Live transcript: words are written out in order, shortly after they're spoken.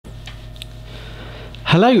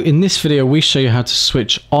Hello, in this video we show you how to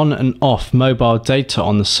switch on and off mobile data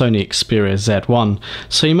on the Sony Xperia Z1.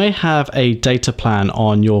 So you may have a data plan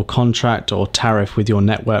on your contract or tariff with your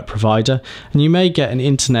network provider, and you may get an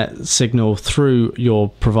internet signal through your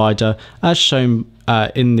provider as shown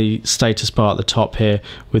in the status bar at the top here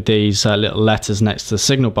with these little letters next to the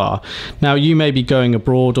signal bar. Now you may be going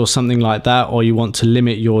abroad or something like that, or you want to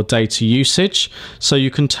limit your data usage, so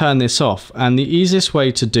you can turn this off. And the easiest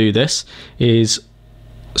way to do this is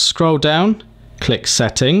scroll down, click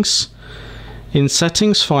settings. In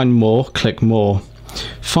settings, find more, click more.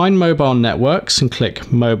 Find mobile networks and click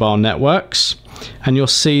mobile networks, and you'll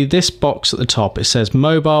see this box at the top. It says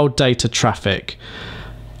mobile data traffic.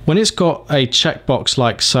 When it's got a checkbox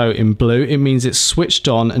like so in blue, it means it's switched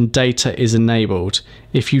on and data is enabled.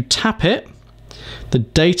 If you tap it, the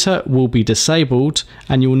data will be disabled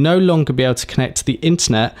and you'll no longer be able to connect to the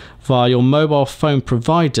internet via your mobile phone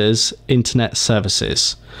provider's internet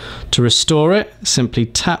services. To restore it, simply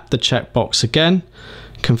tap the checkbox again,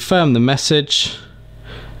 confirm the message,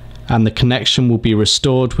 and the connection will be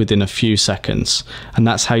restored within a few seconds. And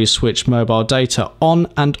that's how you switch mobile data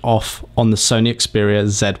on and off on the Sony Xperia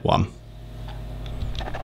Z1.